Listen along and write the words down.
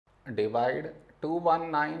divide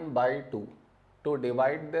 219 by 2. To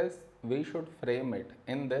divide this, we should frame it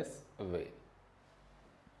in this way.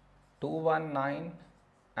 219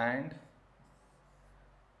 and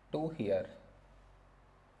 2 here.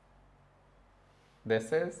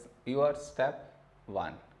 This is your step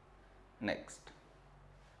 1. Next,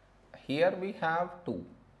 here we have 2.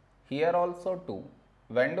 Here also 2.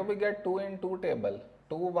 When do we get 2 in 2 table?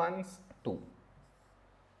 2 ones 2.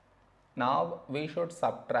 Now we should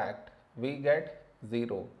subtract. We get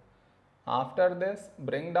 0. After this,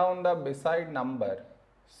 bring down the beside number.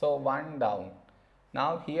 So 1 down.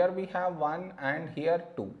 Now here we have 1 and here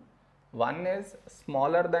 2. 1 is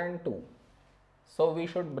smaller than 2. So we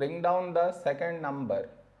should bring down the second number.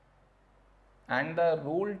 And the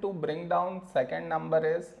rule to bring down second number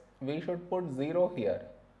is we should put 0 here.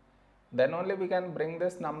 Then only we can bring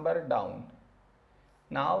this number down.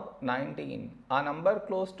 Now 19. A number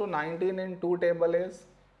close to 19 in 2 table is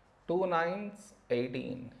 2 9s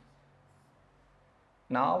 18.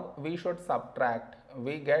 Now we should subtract.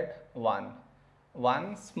 We get 1.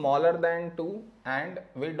 1 smaller than 2 and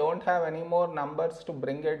we don't have any more numbers to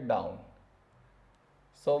bring it down.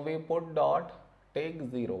 So we put dot, take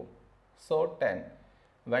 0. So 10.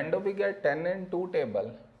 When do we get 10 in 2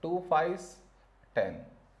 table? 2 5s 10.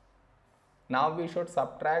 Now we should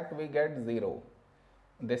subtract, we get 0.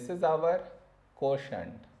 This is our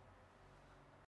quotient.